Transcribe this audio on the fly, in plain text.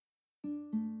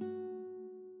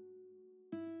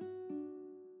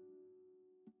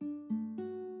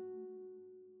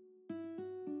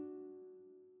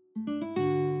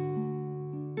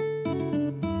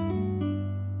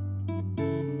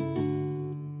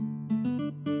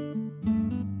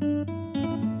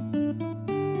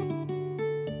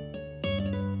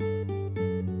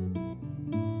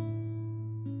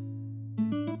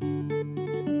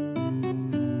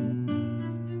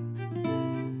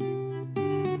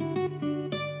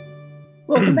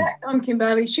Welcome back. I'm Kim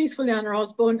Bailey. She's Fuliana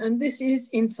Osborne, and this is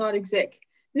Inside Exec.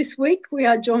 This week, we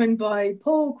are joined by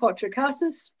Paul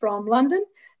Quattrocassis from London,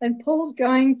 and Paul's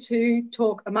going to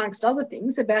talk, amongst other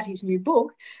things, about his new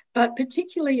book, but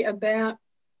particularly about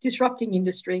disrupting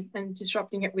industry and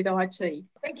disrupting it with IT.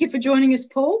 Thank you for joining us,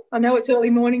 Paul. I know it's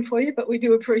early morning for you, but we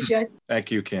do appreciate it. Thank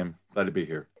you, Kim. Glad to be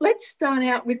here. Let's start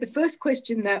out with the first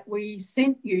question that we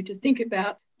sent you to think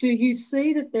about. Do you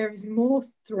see that there is more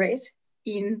threat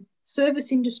in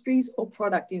service industries or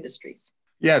product industries?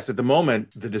 Yes, at the moment,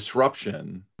 the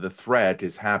disruption, the threat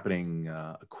is happening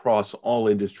across all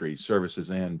industries, services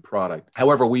and product.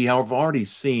 However, we have already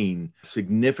seen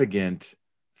significant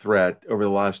threat over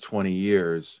the last 20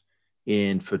 years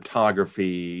in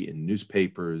photography, in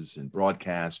newspapers, in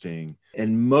broadcasting.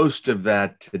 And most of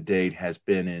that to date has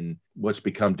been in what's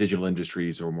become digital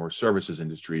industries or more services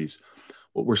industries.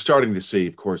 What we're starting to see,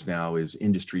 of course, now is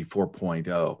Industry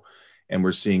 4.0. And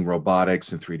we're seeing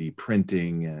robotics and 3D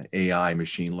printing, AI,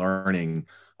 machine learning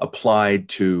applied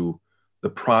to the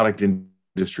product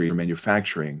industry or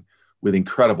manufacturing with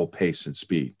incredible pace and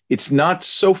speed. It's not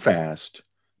so fast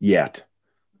yet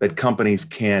that companies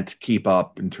can't keep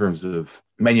up in terms of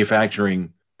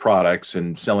manufacturing products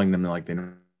and selling them like they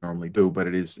normally do, but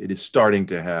it is starting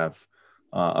to have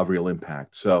a real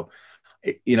impact. So,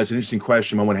 it's an interesting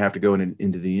question. I would have to go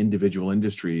into the individual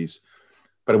industries.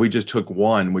 But if we just took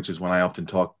one, which is one I often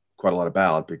talk quite a lot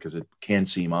about because it can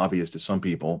seem obvious to some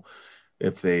people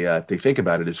if they think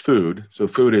about it, as food. So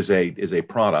food is a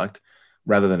product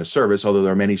rather than a service, although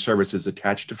there are many services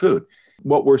attached to food.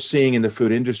 What we're seeing in the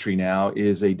food industry now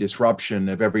is a disruption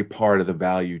of every part of the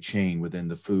value chain within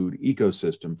the food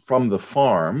ecosystem, from the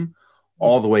farm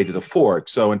all the way to the fork.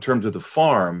 So in terms of the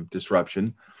farm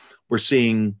disruption, we're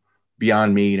seeing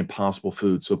Beyond Meat, Impossible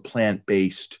Foods, so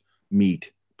plant-based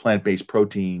meat, plant-based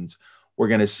proteins. We're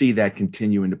going to see that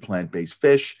continue into plant-based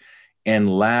fish and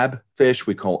lab fish,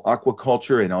 we call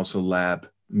aquaculture, and also lab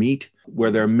meat,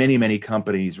 where there are many, many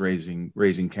companies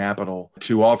raising capital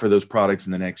to offer those products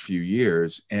in the next few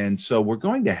years. And so we're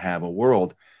going to have a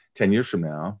world 10 years from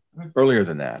now, earlier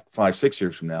than that, 5-6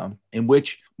 years from now, in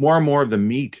which more and more of the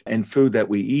meat and food that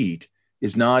we eat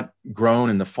is not grown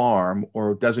in the farm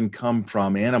or doesn't come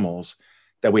from animals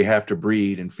that we have to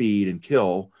breed and feed and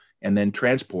kill and then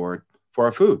transport for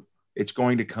our food. It's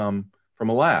going to come from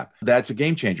a lab. That's a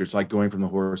game changer. It's like going from the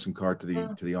horse and cart to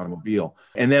the automobile.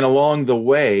 And then along the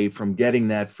way, from getting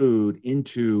that food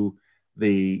into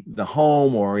the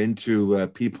home or into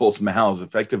people's mouths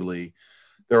effectively,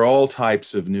 there are all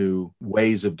types of new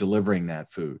ways of delivering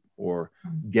that food or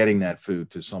getting that food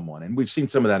to someone. And we've seen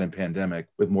some of that in pandemic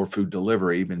with more food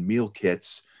delivery, even meal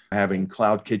kits, having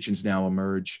cloud kitchens now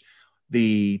emerge.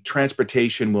 The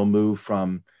transportation will move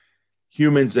from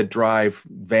humans that drive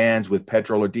vans with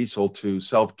petrol or diesel to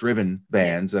self-driven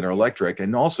vans that are electric,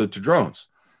 and also to drones,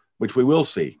 which we will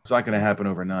see. It's not going to happen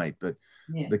overnight, but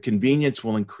the convenience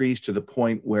will increase to the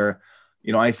point where,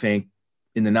 I think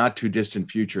in the not too distant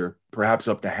future, perhaps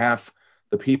up to half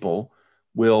the people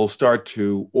will start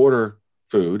to order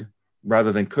food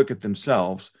rather than cook it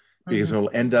themselves because it'll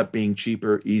end up being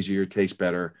cheaper, easier, taste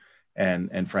better,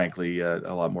 and frankly, a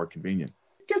lot more convenient.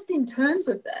 Just in terms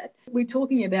of that, we're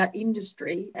talking about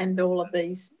industry and all of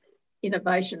these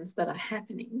innovations that are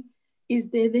happening. Is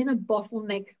there then a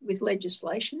bottleneck with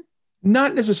legislation?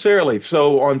 Not necessarily.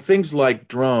 So on things like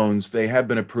drones, they have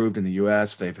been approved in the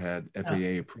US. They've had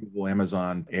FAA approval.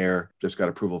 Amazon Air just got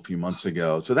approval a few months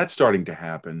ago. So that's starting to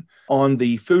happen. On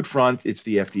the food front, it's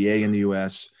the FDA in the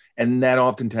US, and that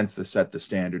often tends to set the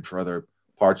standard for other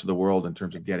parts of the world in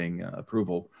terms of getting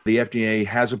approval. The FDA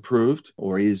has approved,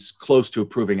 or is close to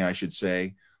approving, I should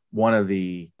say, one of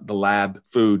the lab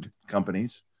food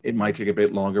companies. It might take a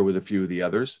bit longer with a few of the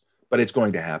others, but it's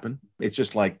going to happen. It's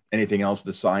just like anything else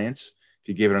with science. If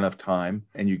you give it enough time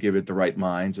and you give it the right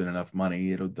minds and enough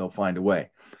money, they'll find a way.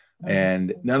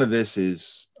 And none of this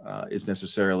is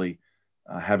necessarily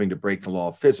having to break the law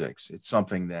of physics. It's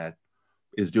something that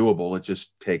is doable. It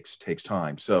just takes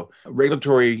time. So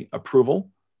regulatory approval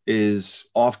is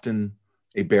often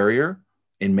a barrier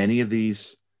in many of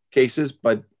these cases,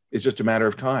 but it's just a matter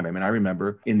of time. I mean, I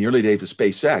remember in the early days of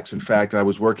SpaceX, in fact, I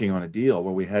was working on a deal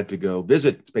where we had to go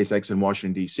visit SpaceX in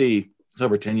Washington, D.C. It's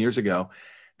over 10 years ago.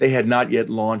 They had not yet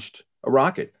launched a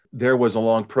rocket. There was a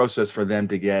long process for them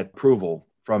to get approval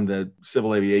from the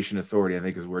Civil Aviation Authority, I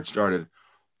think is where it started,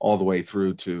 all the way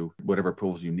through to whatever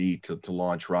approvals you need to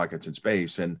launch rockets in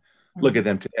space. And look at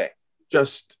them today.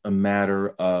 Just a matter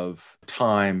of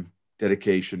time,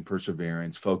 dedication,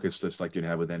 perseverance, focus, just like you'd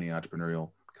have with any entrepreneurial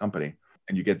company,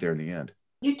 and you get there in the end.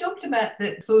 You talked about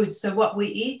the food. So what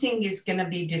we're eating is going to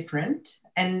be different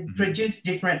and produced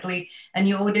differently. And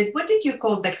you ordered, what did you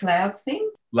call the cloud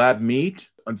thing? Lab meat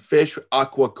on fish,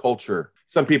 aquaculture.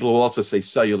 Some people will also say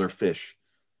cellular fish.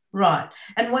 Right.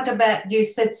 And what about, you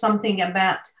said something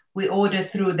about we order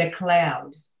through the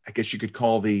cloud. I guess you could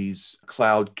call these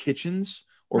cloud kitchens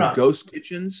or Right. ghost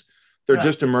kitchens. They're Right.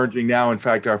 just emerging now. In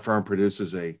fact, our firm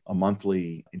produces a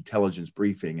monthly intelligence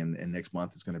briefing, and next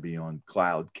month is going to be on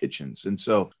cloud kitchens. And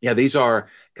so, yeah, these are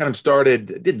kind of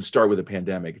it didn't start with the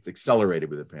pandemic. It's accelerated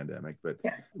with the pandemic, but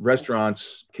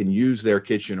restaurants can use their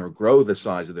kitchen or grow the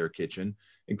size of their kitchen,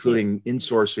 including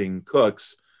insourcing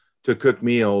cooks to cook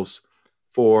meals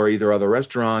for either other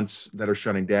restaurants that are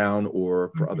shutting down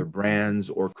or for other brands,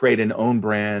 or create an own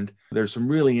brand. There's some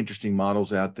really interesting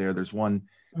models out there. There's one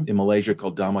in Malaysia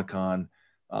called Damakan,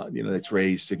 that's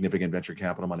raised significant venture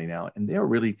capital money now. And they're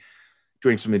really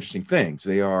doing some interesting things.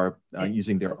 They are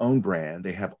using their own brand.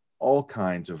 They have all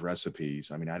kinds of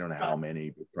recipes. I mean, I don't know how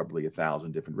many, but probably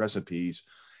 1,000 different recipes.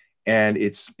 And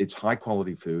it's high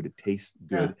quality food. It tastes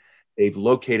good. Yeah. They've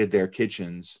located their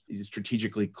kitchens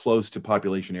strategically close to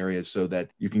population areas so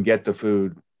that you can get the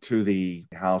food to the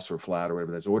house or flat or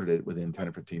whatever that's ordered it within 10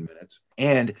 or 15 minutes.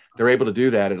 And they're able to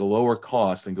do that at a lower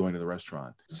cost than going to the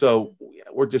restaurant. So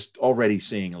we're just already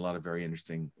seeing a lot of very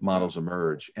interesting models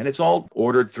emerge. And it's all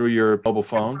ordered through your mobile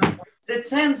phone. It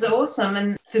sounds awesome.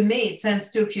 And for me, it sounds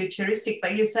too futuristic,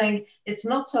 but you're saying it's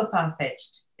not so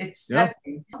far-fetched. It's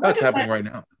happening. That's happening right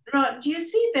now. Right. Do you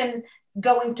see then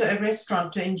going to a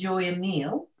restaurant to enjoy a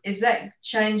meal? Is that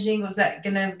changing? Or is that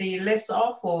going to be less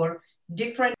off or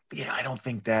different? Yeah, I don't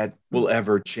think that will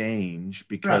ever change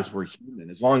because we're human.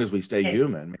 As long as we stay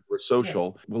human, we're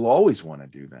social, we'll always want to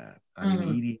do that. I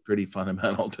mean, eating pretty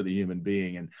fundamental to the human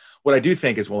being. And what I do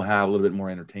think is we'll have a little bit more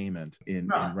entertainment in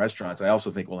restaurants. I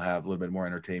also think we'll have a little bit more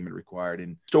entertainment required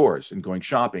in stores and going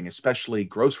shopping, especially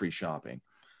grocery shopping.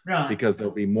 Right. Because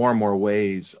there'll be more and more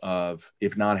ways of,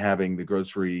 if not having the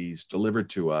groceries delivered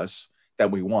to us that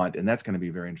we want. And that's going to be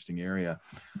a very interesting area.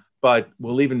 But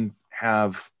we'll even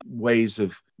have ways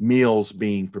of meals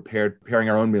being preparing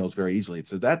our own meals very easily.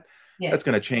 So that's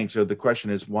going to change. So the question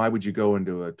is, why would you go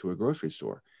into a grocery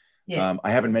store? Yes.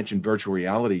 I haven't mentioned virtual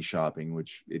reality shopping,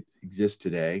 which it exists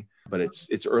today, but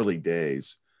it's early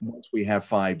days. Once we have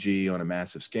 5G on a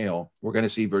massive scale, we're going to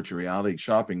see virtual reality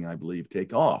shopping, I believe,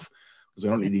 take off. Because we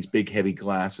don't need these big, heavy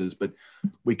glasses, but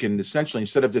we can essentially,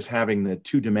 instead of just having the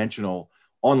two-dimensional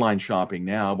online shopping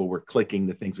now, where we're clicking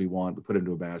the things we want, we put it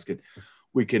into a basket,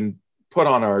 we can put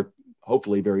on our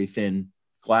hopefully very thin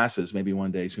glasses, maybe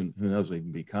one day soon, who knows, they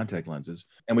can be contact lenses,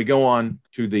 and we go on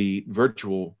to the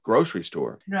virtual grocery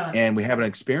store and we have an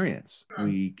experience.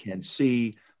 We can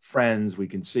see friends, we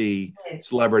can see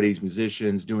celebrities,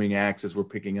 musicians doing acts as we're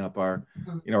picking up our,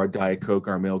 our Diet Coke,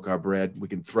 our milk, our bread. We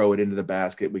can throw it into the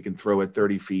basket. We can throw it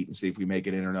 30 feet and see if we make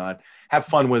it in or not. Have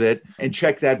fun with it and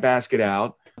check that basket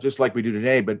out, just like we do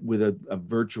today, but with a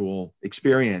virtual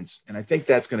experience. And I think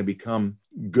that's going to become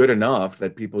good enough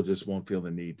that people just won't feel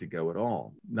the need to go at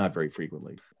all, not very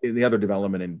frequently. The other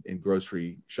development in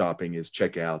grocery shopping is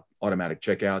automatic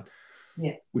checkout.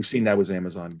 Yeah. We've seen that with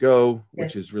Amazon Go,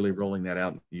 which is really rolling that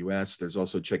out in the US. There's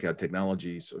also checkout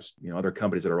technology. So, other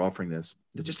companies that are offering this.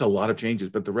 There's just a lot of changes,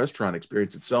 but the restaurant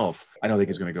experience itself, I don't think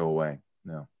is going to go away.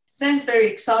 No. Sounds very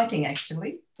exciting,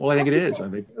 actually. Well, I think it is.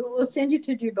 We'll send you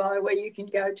to Dubai where you can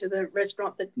go to the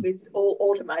restaurant that is all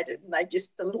automated and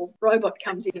the little robot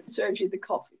comes in and serves you the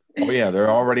coffee. Oh, yeah. There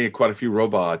are already quite a few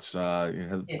robots. You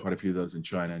have quite a few of those in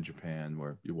China and Japan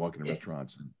where you walk into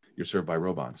restaurants and you're served by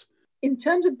robots. In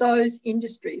terms of those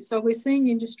industries, so we're seeing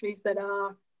industries that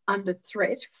are under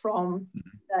threat from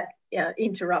that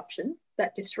interruption,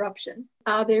 that disruption.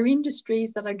 Are there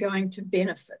industries that are going to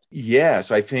benefit? Yes,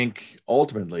 I think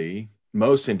ultimately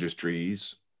most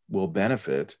industries will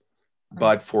benefit,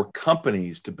 but for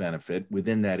companies to benefit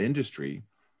within that industry,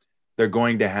 they're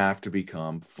going to have to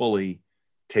become fully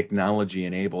technology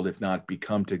enabled, if not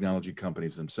become technology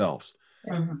companies themselves.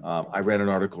 I read an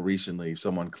article recently,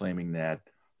 someone claiming that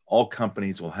all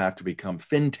companies will have to become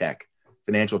fintech,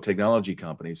 financial technology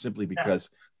companies, simply because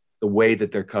the way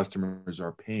that their customers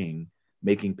are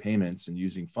making payments and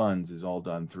using funds is all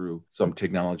done through some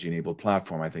technology-enabled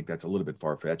platform. I think that's a little bit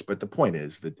far-fetched, but the point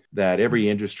is that every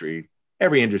industry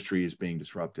is being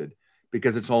disrupted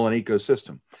because it's all an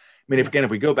ecosystem. I mean, if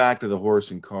we go back to the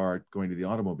horse and cart going to the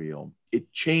automobile,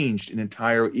 it changed an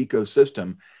entire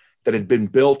ecosystem that had been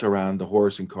built around the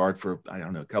horse and cart for, I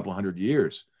don't know, a couple of 100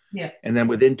 years. Yeah. And then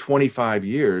within 25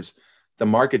 years, the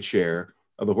market share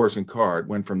of the horse and cart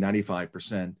went from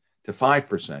 95% to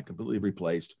 5%, completely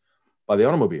replaced by the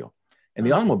automobile. And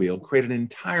the automobile created an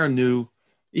entire new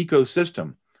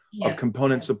ecosystem of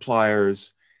component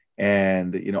suppliers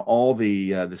and, you know, all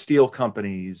the steel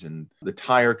companies and the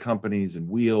tire companies and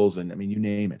wheels, and I mean, you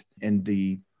name it. And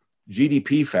the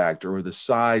GDP factor, or the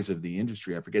size of the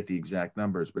industry, I forget the exact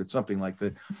numbers, but it's something like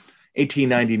the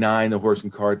 1899, the horse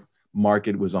and cart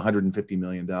market was $150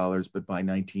 million, but by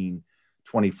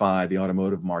 1925, the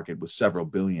automotive market was several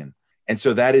billion. And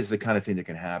so that is the kind of thing that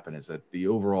can happen, is that the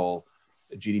overall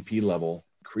GDP level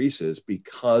increases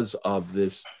because of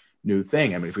this new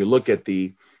thing. I mean, if we look at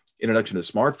the introduction of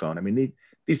the smartphone, I mean,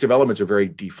 these developments are very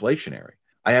deflationary.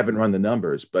 I haven't run the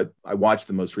numbers, but I watched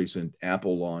the most recent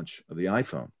Apple launch of the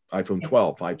iPhone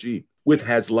 12, 5G,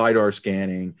 has LiDAR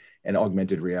scanning and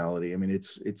augmented reality. I mean,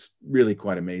 it's really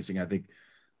quite amazing. I think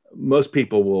most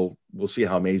people will see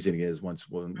how amazing it is once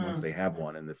they have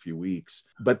one in a few weeks.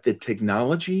 But the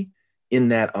technology in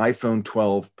that iPhone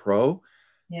 12 Pro,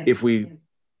 if we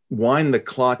wind the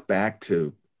clock back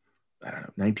to, I don't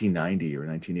know, 1990 or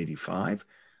 1985,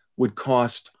 would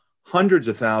cost hundreds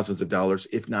of thousands of dollars,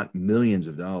 if not millions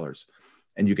of dollars.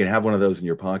 And you can have one of those in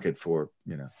your pocket for,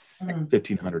 you know,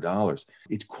 $1,500.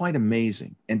 It's quite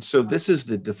amazing. And so this is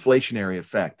the deflationary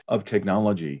effect of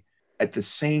technology. At the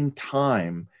same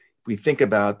time, we think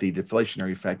about the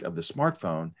deflationary effect of the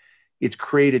smartphone. It's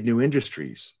created new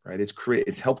industries, right?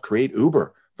 It's helped create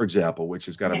Uber, for example, which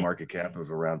has got a market cap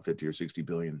of around 50 or 60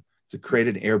 billion. It's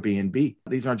created Airbnb.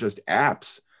 These aren't just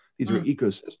apps. These are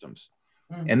ecosystems.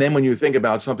 And then when you think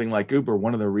about something like Uber,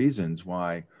 one of the reasons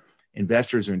why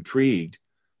investors are intrigued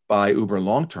by Uber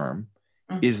long-term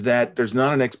is that there's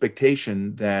not an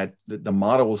expectation that the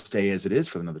model will stay as it is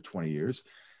for another 20 years.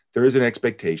 There is an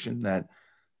expectation that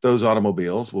those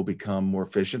automobiles will become more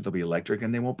efficient, they'll be electric,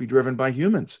 and they won't be driven by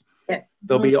humans.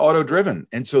 They'll be auto-driven.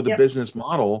 And so the business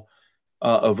model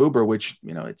of Uber, which,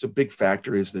 you know, it's a big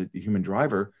factor, is the human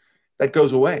driver, that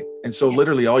goes away. And so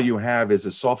literally all you have is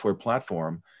a software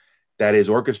platform that is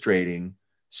orchestrating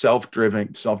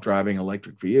self-driving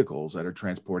electric vehicles that are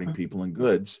transporting people and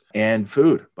goods and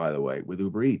food, by the way, with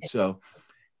Uber Eats. So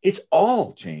it's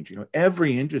all changed. You know,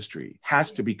 every industry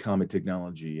has to become a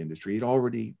technology industry. It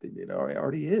already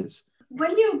is.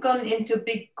 When you've gone into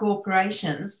big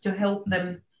corporations to help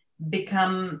them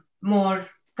become more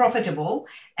profitable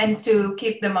and to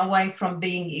keep them away from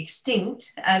being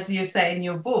extinct, as you say in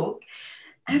your book,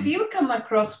 have you come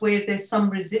across where there's some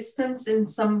resistance in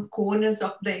some corners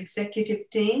of the executive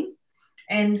team?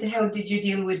 And how did you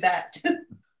deal with that?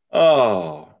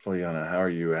 Oh, Juliana, how are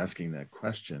you asking that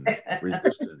question?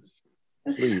 Resistance.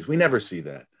 Please, we never see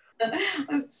that.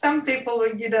 Some people,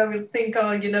 you know, will think,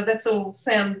 oh, you know, that's all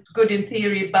sound good in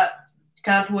theory, but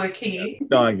can't work here.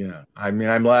 No, yeah. I mean,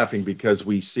 I'm laughing because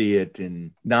we see it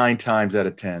in 9 times out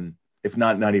of 10, if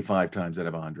not 95 times out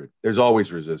of 100. There's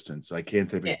always resistance. I can't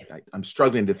think I'm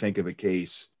struggling to think of a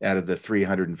case out of the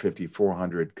 350,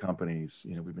 400 companies,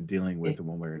 you know, we've been dealing with in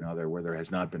one way or another where there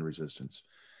has not been resistance.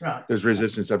 Right. There's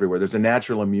resistance everywhere. There's a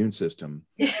natural immune system.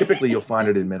 Typically, you'll find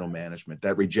it in middle management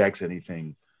that rejects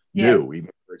anything new, even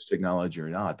if it's technology or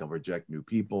not. They'll reject new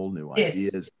people, new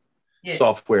ideas,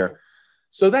 software.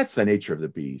 So that's the nature of the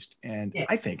beast. And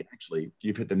I think actually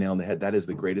you've hit the nail on the head. That is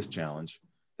the greatest challenge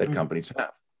that companies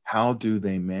have. How do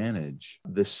they manage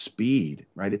the speed,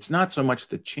 right? It's not so much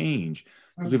the change,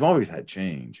 because we've always had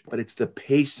change, but it's the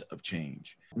pace of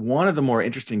change. One of the more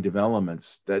interesting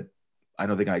developments that I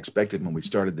don't think I expected when we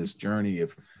started this journey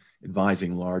of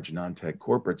advising large non-tech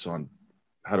corporates on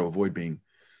how to avoid being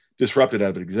disrupted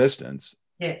out of existence,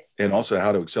 and also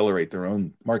how to accelerate their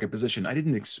own market position. I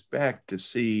didn't expect to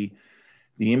see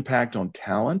the impact on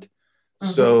talent.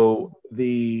 So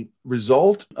the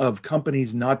result of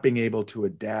companies not being able to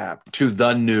adapt to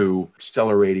the new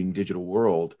accelerating digital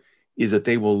world is that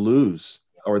they will lose,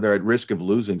 or they're at risk of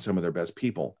losing, some of their best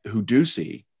people who do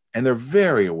see, and they're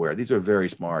very aware. These are very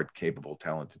smart, capable,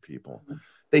 talented people.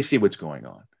 They see what's going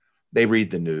on. They read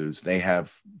the news. They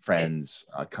have friends,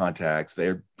 contacts.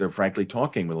 They're frankly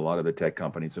talking with a lot of the tech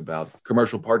companies about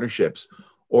commercial partnerships,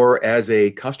 or as a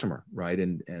customer, right?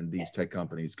 And these tech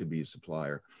companies could be a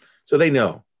supplier. So they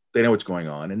know what's going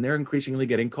on, and they're increasingly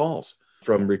getting calls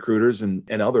from recruiters and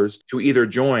others to either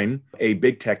join a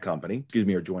big tech company,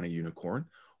 or join a unicorn,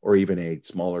 or even a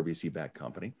smaller VC-backed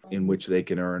company in which they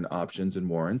can earn options and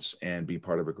warrants and be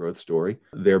part of a growth story.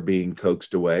 They're being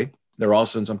coaxed away. They're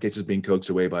also in some cases being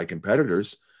coaxed away by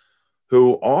competitors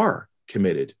who are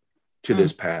committed to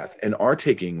this path and are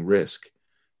taking risk.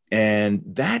 And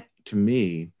that, to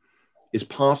me, is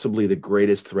possibly the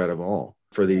greatest threat of all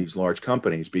for these large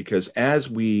companies, because as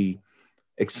we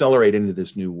accelerate into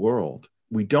this new world,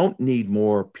 we don't need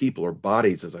more people or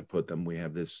bodies, as I put them. We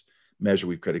have this measure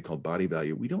we've created called body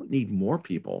value. We don't need more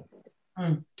people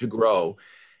to grow,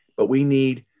 but we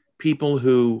need people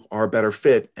who are a better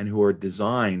fit and who are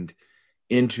designed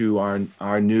into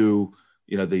our new,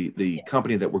 the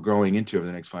company that we're growing into over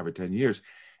the next 5 or 10 years,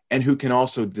 and who can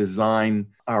also design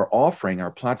our offering,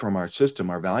 our platform, our system,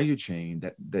 our value chain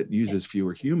that uses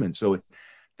fewer humans. So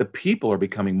the people are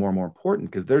becoming more and more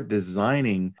important because they're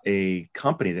designing a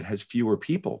company that has fewer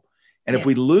people. And if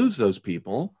we lose those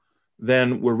people,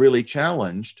 then we're really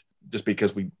challenged just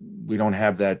because we don't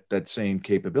have that same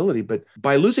capability. But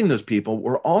by losing those people,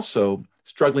 we're also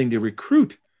struggling to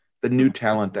recruit the new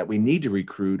talent that we need to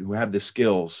recruit who have the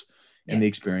skills and the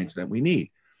experience that we need.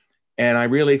 And I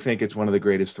really think it's one of the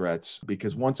greatest threats,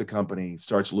 because once a company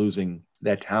starts losing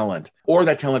that talent, or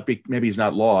that talent maybe is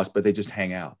not lost, but they just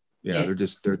hang out,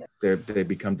 they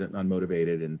become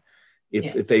unmotivated. And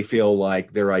if they feel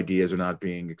like their ideas are not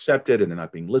being accepted and they're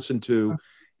not being listened to,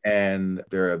 and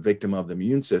they're a victim of the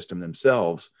immune system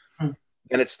themselves, and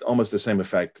it's almost the same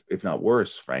effect, if not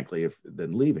worse, frankly,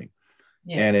 than leaving.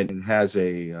 And it has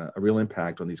a real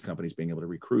impact on these companies being able to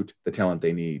recruit the talent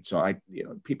they need. So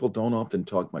people don't often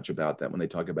talk much about that when they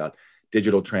talk about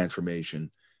digital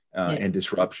transformation and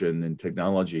disruption and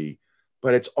technology,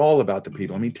 but it's all about the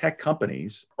people. I mean, tech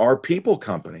companies are people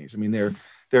companies. I mean,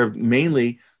 they're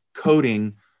mainly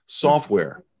coding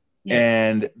software,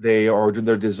 and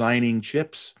they're designing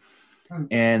chips,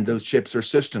 and those chips are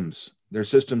systems. They're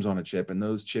systems on a chip, and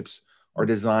those chips are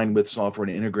designed with software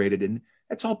and integrated, and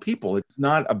it's all people. It's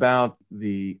not about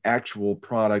the actual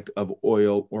product of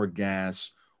oil or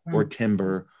gas or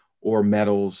timber or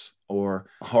metals or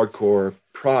hardcore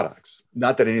products.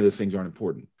 Not that any of those things aren't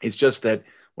important. It's just that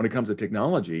when it comes to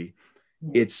technology,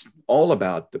 it's all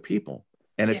about the people,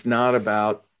 and it's not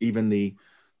about even the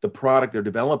product they're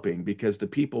developing, because the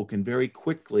people can very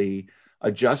quickly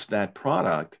adjust that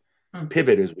product,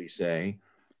 pivot, as we say,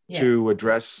 to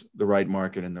address the right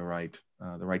market and the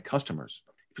right customers.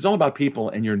 If it's all about people,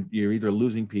 and you're either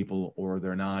losing people or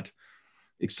they're not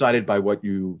excited by what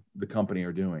the company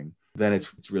are doing, then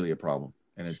it's really a problem.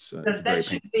 And it's that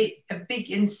should be a big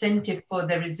incentive for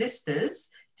the resistors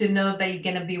to know they're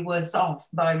going to be worse off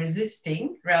by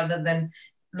resisting, rather than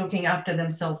looking after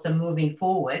themselves and moving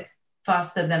forward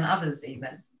faster than others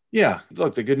even. Yeah.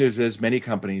 Look, the good news is many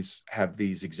companies have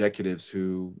these executives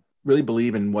who really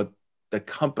believe in what the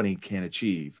company can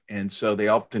achieve. And so they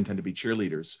often tend to be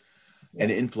cheerleaders and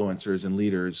influencers and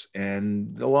leaders,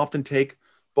 and they'll often take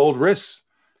bold risks,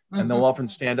 and they'll often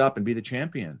stand up and be the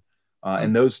champion.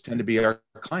 And those tend to be our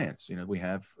clients. We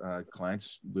have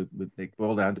clients they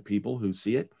boil down to people who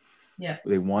see it. Yeah.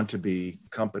 They want to be a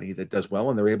company that does well,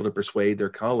 and they're able to persuade their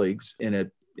colleagues in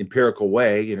an empirical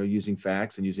way, using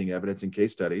facts and using evidence and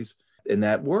case studies. And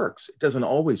that works. It doesn't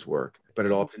always work, but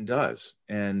it often does.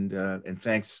 And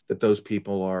thanks that those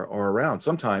people are around.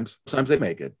 Sometimes they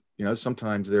make it.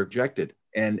 Sometimes they're rejected,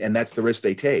 and that's the risk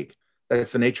they take.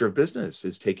 That's the nature of business,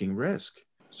 is taking risk.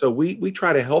 So we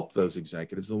try to help those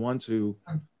executives, the ones who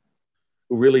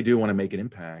really do want to make an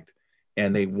impact,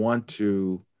 and they want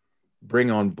to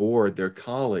bring on board their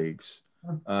colleagues.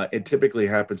 It typically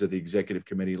happens at the executive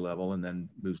committee level and then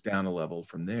moves down a level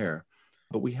from there.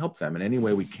 But we help them in any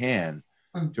way we can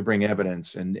to bring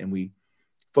evidence, and we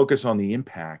focus on the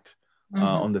impact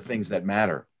on the things that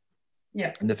matter.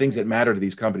 Yeah. And the things that matter to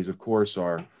these companies, of course,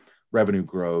 are revenue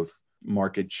growth,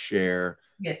 market share,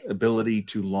 ability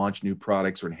to launch new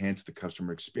products or enhance the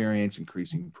customer experience,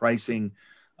 increasing pricing,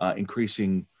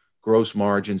 increasing gross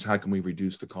margins. How can we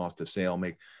reduce the cost of sale,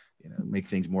 make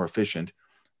things more efficient?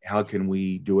 How can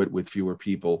we do it with fewer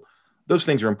people? Those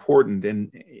things are important,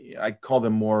 and I call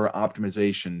them more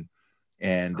optimization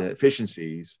and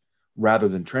efficiencies rather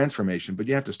than transformation, but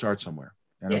you have to start somewhere.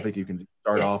 I don't think you can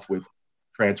start off with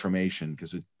transformation,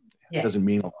 because it doesn't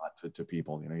mean a lot to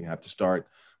people. You have to start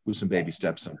with some baby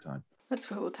steps sometime.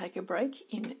 That's where we'll take a break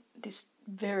in this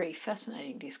very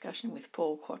fascinating discussion with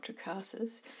Paul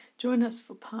Quattrocassis. Join us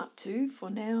for part 2. For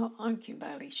now, I'm Kim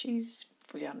Bailey. She's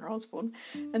Fuliana Osborne,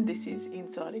 and this is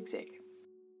Inside Exec.